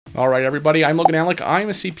All right, everybody, I'm Logan Alec. I'm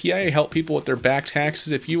a CPA. I help people with their back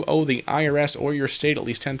taxes. If you owe the IRS or your state at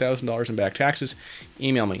least $10,000 in back taxes,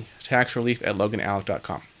 email me,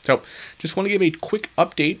 taxrelief@loganalec.com. So just want to give a quick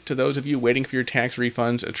update to those of you waiting for your tax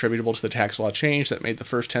refunds attributable to the tax law change that made the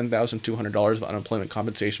first $10,200 of unemployment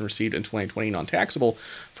compensation received in 2020 non-taxable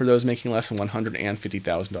for those making less than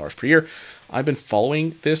 $150,000 per year. I've been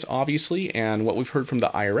following this, obviously, and what we've heard from the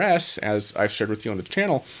IRS, as I've shared with you on the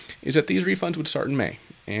channel, is that these refunds would start in May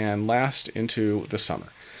and last into the summer.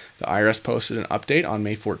 The IRS posted an update on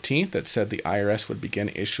May 14th that said the IRS would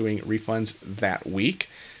begin issuing refunds that week.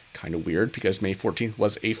 Kind of weird because May 14th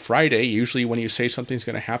was a Friday. Usually when you say something's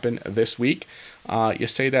going to happen this week, you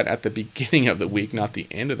say that at the beginning of the week, not the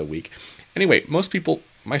end of the week. Anyway, most people,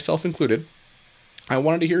 myself included, I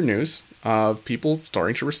wanted to hear news of people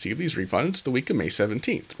starting to receive these refunds the week of May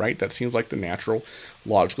 17th, right? That seems like the natural,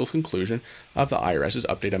 logical conclusion of the IRS's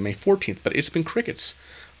update on May 14th, but it's been crickets.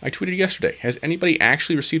 I tweeted yesterday, has anybody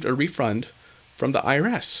actually received a refund from the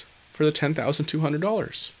IRS for the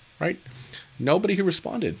 $10,200, right? Nobody who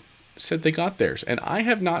responded said they got theirs, and I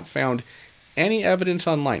have not found any evidence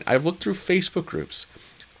online. I've looked through Facebook groups.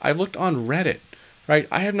 I've looked on Reddit, right?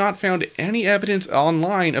 I have not found any evidence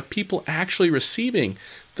online of people actually receiving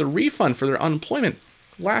the refund for their unemployment.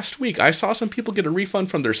 Last week, I saw some people get a refund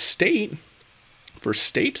from their state for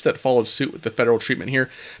states that followed suit with the federal treatment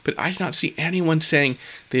here, but I did not see anyone saying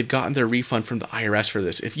they've gotten their refund from the IRS for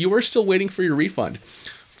this. If you are still waiting for your refund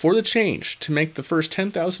for the change to make the first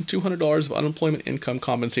 $10,200 of unemployment income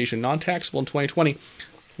compensation non-taxable in 2020,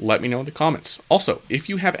 let me know in the comments. Also, if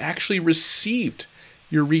you have actually received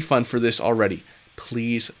your refund for this already,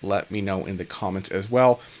 please let me know in the comments as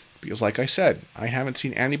well. Because like I said, I haven't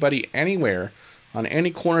seen anybody anywhere on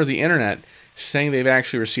any corner of the internet saying they've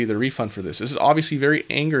actually received the refund for this. This is obviously very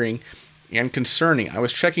angering and concerning. I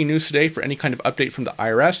was checking news today for any kind of update from the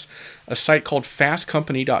IRS. A site called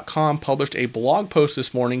fastcompany.com published a blog post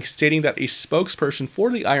this morning stating that a spokesperson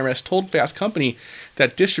for the IRS told Fast Company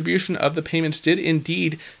that distribution of the payments did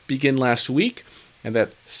indeed begin last week and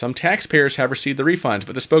that some taxpayers have received the refunds,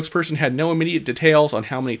 but the spokesperson had no immediate details on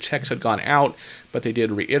how many checks had gone out, but they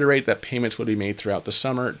did reiterate that payments would be made throughout the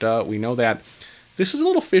summer. Duh, we know that. This is a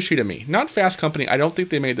little fishy to me. Not Fast Company. I don't think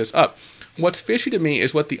they made this up. What's fishy to me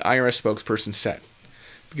is what the IRS spokesperson said.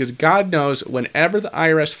 Because God knows, whenever the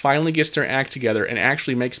IRS finally gets their act together and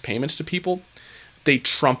actually makes payments to people, they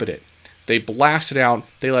trumpet it. They blast it out.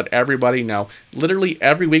 They let everybody know. Literally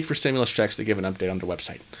every week for stimulus checks, they give an update on their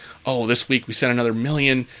website. Oh, this week we sent another 1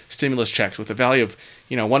 million stimulus checks with a value of,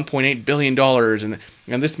 $1.8 billion,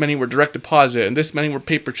 and this many were direct deposit, and this many were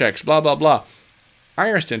paper checks, blah, blah, blah.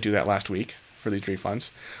 IRS didn't do that last week for these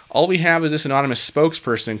refunds. All we have is this anonymous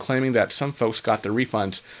spokesperson claiming that some folks got their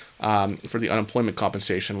refunds for the unemployment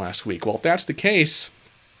compensation last week. Well, if that's the case,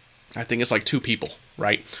 I think it's like 2 people,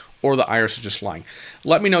 right? Or the IRS is just lying.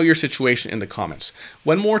 Let me know your situation in the comments.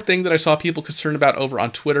 One more thing that I saw people concerned about over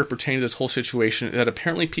on Twitter pertaining to this whole situation is that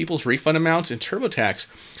apparently people's refund amounts in TurboTax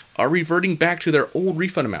are reverting back to their old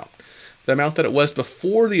refund amount, the amount that it was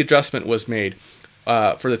before the adjustment was made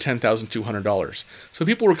for the $10,200. So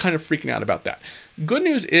people were kind of freaking out about that. Good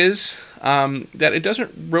news is that it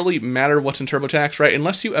doesn't really matter what's in TurboTax, right?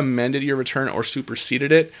 Unless you amended your return or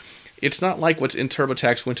superseded it, it's not like what's in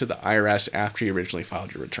TurboTax went to the IRS after you originally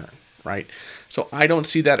filed your return, right? So I don't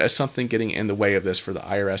see that as something getting in the way of this for the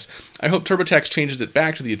IRS. I hope TurboTax changes it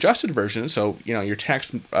back to the adjusted version so your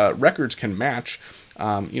tax records can match,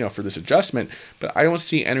 for this adjustment. But I don't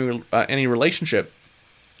see any relationship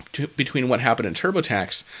between what happened in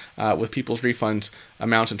TurboTax with people's refunds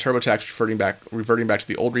amounts in TurboTax reverting back to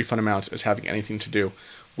the old refund amounts as having anything to do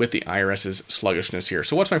with the IRS's sluggishness here.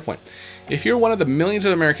 So what's my point? If you're one of the millions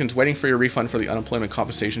of Americans waiting for your refund for the unemployment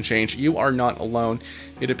compensation change, you are not alone.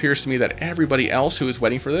 It appears to me that everybody else who is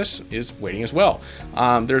waiting for this is waiting as well.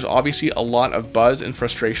 There's obviously a lot of buzz and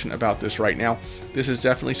frustration about this right now. This is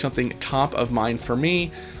definitely something top of mind for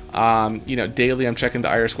me. Daily I'm checking the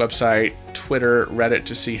IRS website, Twitter, Reddit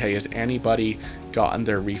to see, hey, has anybody gotten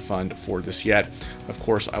their refund for this yet? Of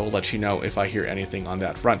course, I will let you know if I hear anything on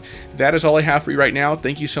that front. That is all I have for you right now.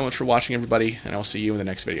 Thank you so much for watching, everybody, and I'll see you in the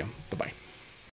next video. Bye-bye.